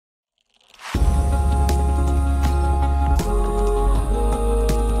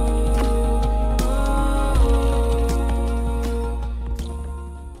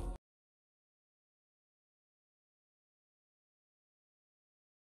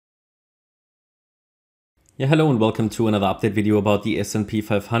Yeah, hello and welcome to another update video about the S&P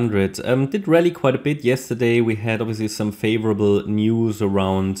 500. Did rally quite a bit yesterday. We had obviously some favorable news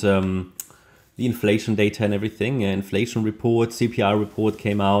around the inflation data and everything. Inflation report, CPI report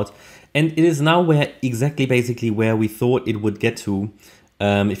came out, and it is now basically where we thought it would get to.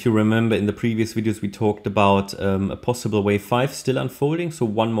 If you remember, in the previous videos we talked about a possible wave 5 still unfolding, so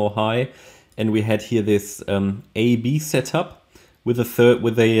one more high, and we had here this A-B setup with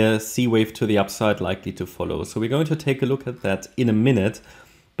a C wave to the upside likely to follow. So we're going to take a look at that in a minute,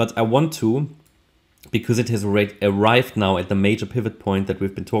 but I want to, because it has arrived now at the major pivot point that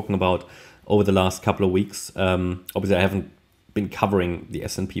we've been talking about over the last couple of weeks. Obviously I haven't been covering the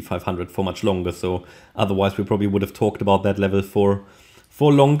S&P 500 for much longer, so otherwise we probably would have talked about that level for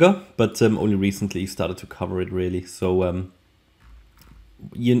longer, but only recently started to cover it really. So I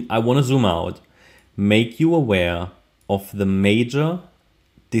want to zoom out, make you aware of the major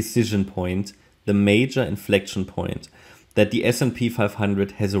decision point, the major inflection point that the S&P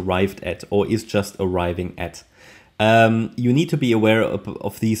 500 has arrived at or is just arriving at. You need to be aware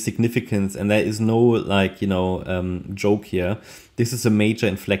of the significance, and there is no joke here. This is a major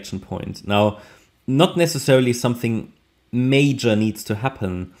inflection point. Now, not necessarily something major needs to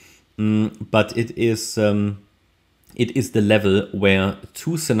happen, but it is the level where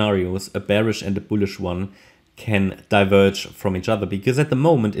two scenarios, a bearish and a bullish one, can diverge from each other, because at the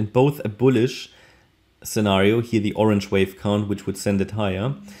moment in both a bullish scenario, here the orange wave count, which would send it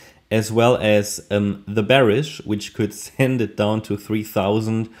higher, as well as the bearish, which could send it down to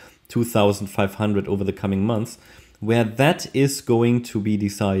 3,000, 2,500 over the coming months, where that is going to be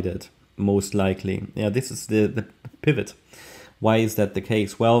decided most likely. Yeah, this is the pivot. Why is that the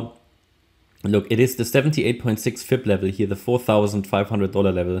case? Well, look, it is the 78.6 Fib level here, the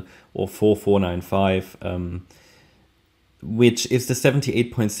 $4,500 level, or 4,495, which is the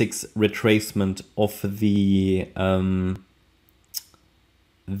 78.6 retracement of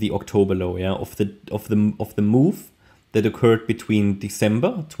the October low, yeah, of the move that occurred between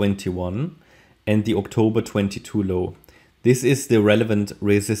December 21 and the October 22 low. This is the relevant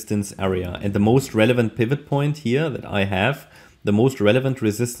resistance area, and the most relevant pivot point here that I have, the most relevant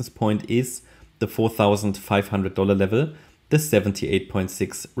resistance point is the $4,500 level, the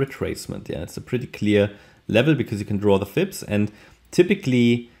 78.6 retracement. Yeah, it's a pretty clear level because you can draw the fibs, and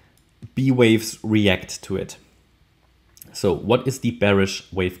typically B waves react to it. So what is the bearish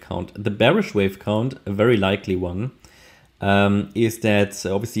wave count? The bearish wave count, a very likely one, is that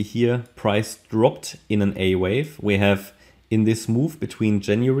obviously here price dropped in an A wave. We have in this move between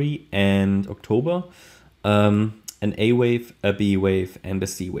January and October, an A wave, a B wave, and a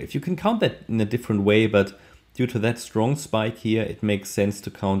C wave. You can count that in a different way, but due to that strong spike here, it makes sense to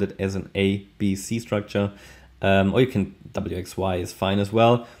count it as an A, B, C structure. Or you can, WXY is fine as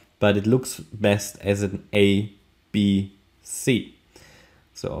well, but it looks best as an A, B, C.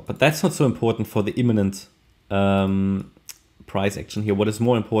 So, but that's not so important for the imminent price action here. What is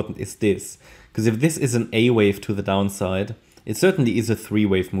more important is this, because if this is an A wave to the downside, it certainly is a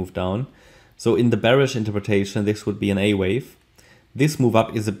 3-wave move down. So in the bearish interpretation, this would be an A wave. This move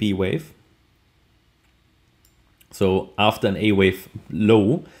up is a B wave. So after an A wave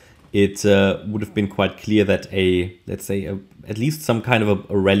low, it would have been quite clear that let's say at least some kind of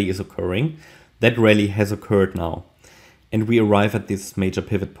a rally is occurring. That rally has occurred now. And we arrive at this major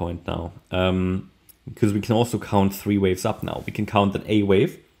pivot point now. Because we can also count 3 waves up now. We can count an A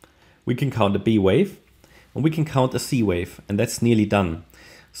wave, we can count a B wave, and we can count a C wave. And that's nearly done.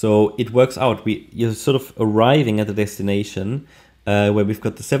 So it works out. You're sort of arriving at a destination where we've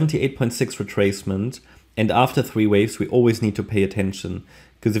got the 78.6 retracement, and after 3 waves we always need to pay attention,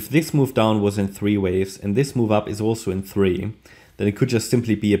 because if this move down was in 3 waves and this move up is also in 3, then it could just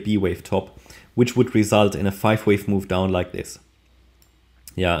simply be a B wave top, which would result in a 5-wave move down like this.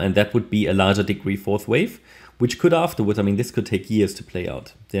 Yeah, and that would be a larger degree 4th wave, which could afterwards, I mean, this could take years to play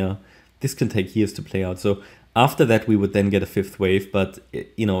out. Yeah, this can take years to play out. So after that, we would then get a 5th wave, but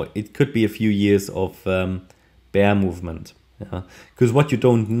it could be a few years of bear movement. Yeah? Because what you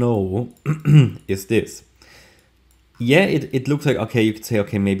don't know is this. Yeah, it looks like, okay, you could say,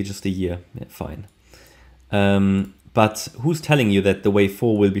 okay, maybe just a year. Yeah, fine. But who's telling you that the wave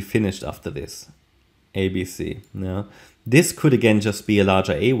 4 will be finished after this? ABC. Yeah? This could again just be a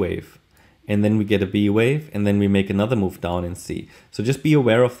larger A wave, and then we get a B wave, and then we make another move down in C. So just be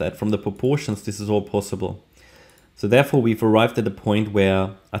aware of that. From the proportions, this is all possible. So therefore, we've arrived at a point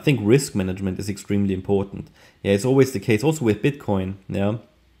where I think risk management is extremely important. Yeah, it's always the case, also with Bitcoin. Yeah,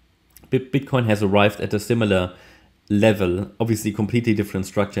 Bitcoin has arrived at a similar level, obviously completely different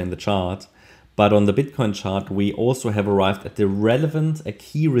structure in the chart. But on the Bitcoin chart, we also have arrived at the relevant, a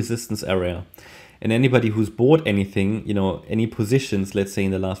key resistance area. And anybody who's bought anything, you know, any positions, let's say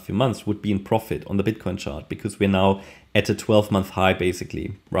in the last few months, would be in profit on the Bitcoin chart, because we're now at a 12-month high,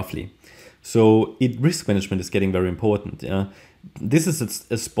 basically, roughly. So risk management is getting very important. Yeah? This is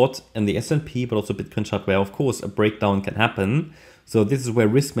a spot in the S&P, but also Bitcoin chart, where of course a breakdown can happen. So this is where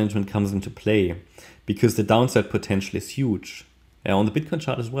risk management comes into play, because the downside potential is huge. On the Bitcoin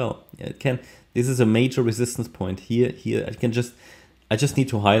chart as well. It can. This is a major resistance point here. I just need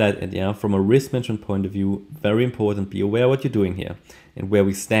to highlight it. Yeah, from a risk management point of view, very important. Be aware what you're doing here and where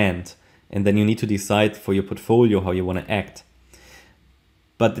we stand, and then you need to decide for your portfolio how you want to act.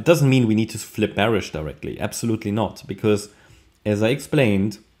 But it doesn't mean we need to flip bearish directly. Absolutely not, because as I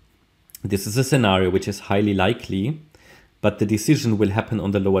explained, this is a scenario which is highly likely, but the decision will happen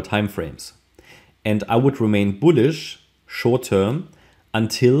on the lower time frames, and I would remain bullish short term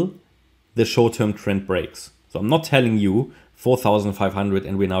until the short term trend breaks. So I'm not telling you 4,500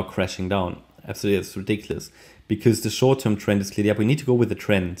 and we're now crashing down. Absolutely, it's ridiculous, because the short term trend is clearly up. We need to go with the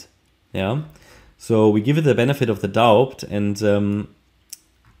trend. Yeah. So we give it the benefit of the doubt, and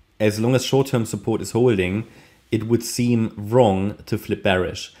as long as short term support is holding, it would seem wrong to flip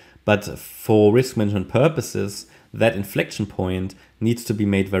bearish. But for risk management purposes, that inflection point needs to be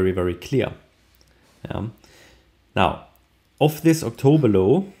made very, very clear. Yeah. Now, of this October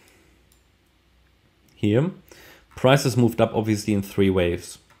low here, prices moved up obviously in 3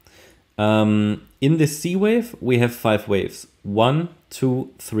 waves. In this C wave, we have 5 waves. 1,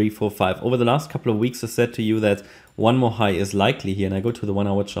 2, 3, 4, 5. Over the last couple of weeks, I said to you that one more high is likely here, and I go to the 1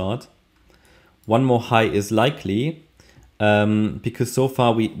 hour chart. One more high is likely because so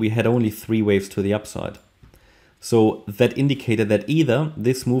far we had only 3 waves to the upside. So that indicated that either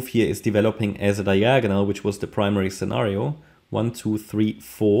this move here is developing as a diagonal, which was the primary scenario, 1, 2, 3,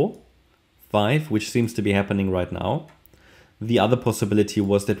 4, 5, which seems to be happening right now. The other possibility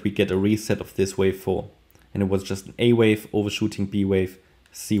was that we get a reset of this wave 4, and it was just an A wave overshooting B wave,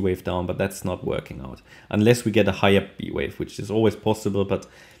 C wave down, but that's not working out unless we get a higher B wave, which is always possible, but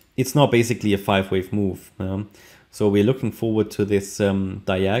it's not basically a 5-wave move. So we're looking forward to this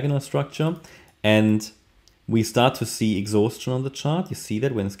diagonal structure, and we start to see exhaustion on the chart. You see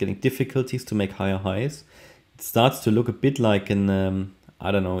that when it's getting difficulties to make higher highs, it starts to look a bit like an,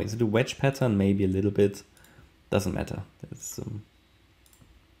 I don't know, is it a wedge pattern? Maybe a little bit. Doesn't matter. It's,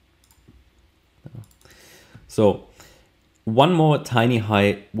 so one more tiny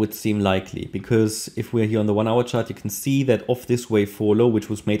high would seem likely, because if we're here on the 1 hour chart, you can see that off this wave 4 low, which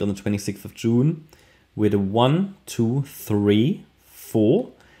was made on the 26th of June, with a 1, 2, 3,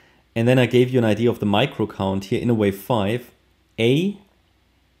 4. And then I gave you an idea of the micro count here in a wave 5, A,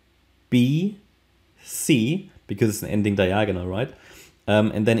 B, C, because it's an ending diagonal, right?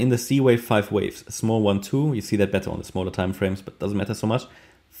 And then in the C wave, 5 waves, a small 1, 2, you see that better on the smaller time frames, but doesn't matter so much.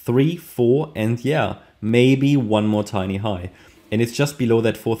 3, 4, and yeah, maybe one more tiny high. And it's just below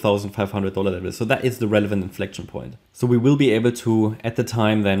that $4,500 level. So that is the relevant inflection point. So we will be able to, at the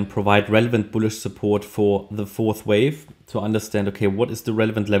time then, provide relevant bullish support for the 4th wave to understand, okay, what is the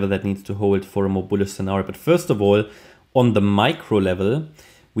relevant level that needs to hold for a more bullish scenario. But first of all, on the micro level,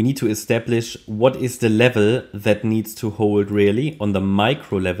 we need to establish what is the level that needs to hold really on the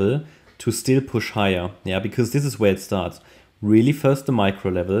micro level to still push higher. Yeah, because this is where it starts. Really first the micro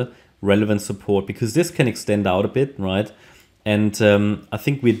level, relevant support, because this can extend out a bit, right? And I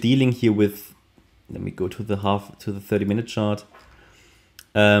think we're dealing here with, let me go to the 30-minute chart.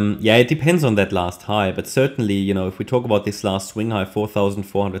 Yeah, it depends on that last high, but certainly, you know, if we talk about this last swing high,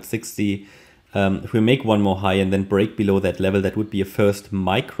 4,460, if we make one more high and then break below that level, that would be a first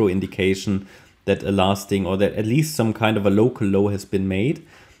micro indication that a lasting, or that at least some kind of a local low has been made.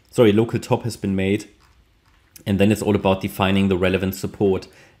 Sorry, local top has been made. And then it's all about defining the relevant support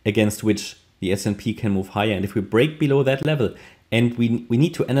against which the S&P can move higher. And if we break below that level, and we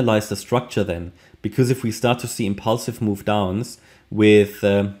need to analyze the structure then, because if we start to see impulsive move downs with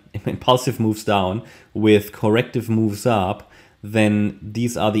impulsive moves down with corrective moves up, then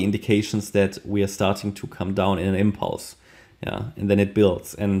these are the indications that we are starting to come down in an impulse. Yeah, and then it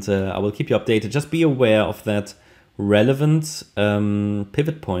builds. And I will keep you updated. Just be aware of that relevant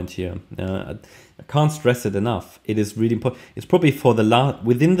pivot point here. I can't stress it enough. It is really important. It's probably for the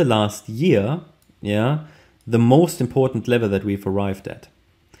within the last year, yeah, the most important level that we've arrived at.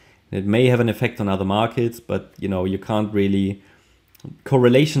 It may have an effect on other markets, but you know, you can't really.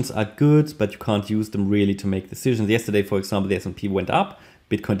 Correlations are good, but you can't use them really to make decisions. Yesterday, for example, the S&P went up,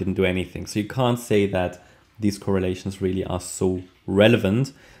 Bitcoin didn't do anything. So you can't say that these correlations really are so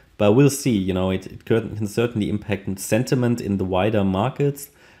relevant. But we'll see. You know, it can certainly impact sentiment in the wider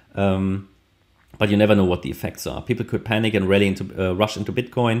markets. But you never know what the effects are. People could panic and rally into rush into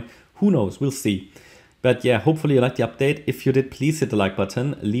Bitcoin. Who knows? We'll see. But yeah, hopefully you liked the update. If you did, please hit the like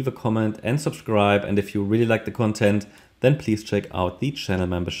button, leave a comment and subscribe. And if you really like the content, then please check out the channel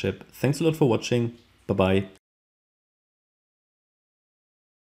membership. Thanks a lot for watching. Bye-bye.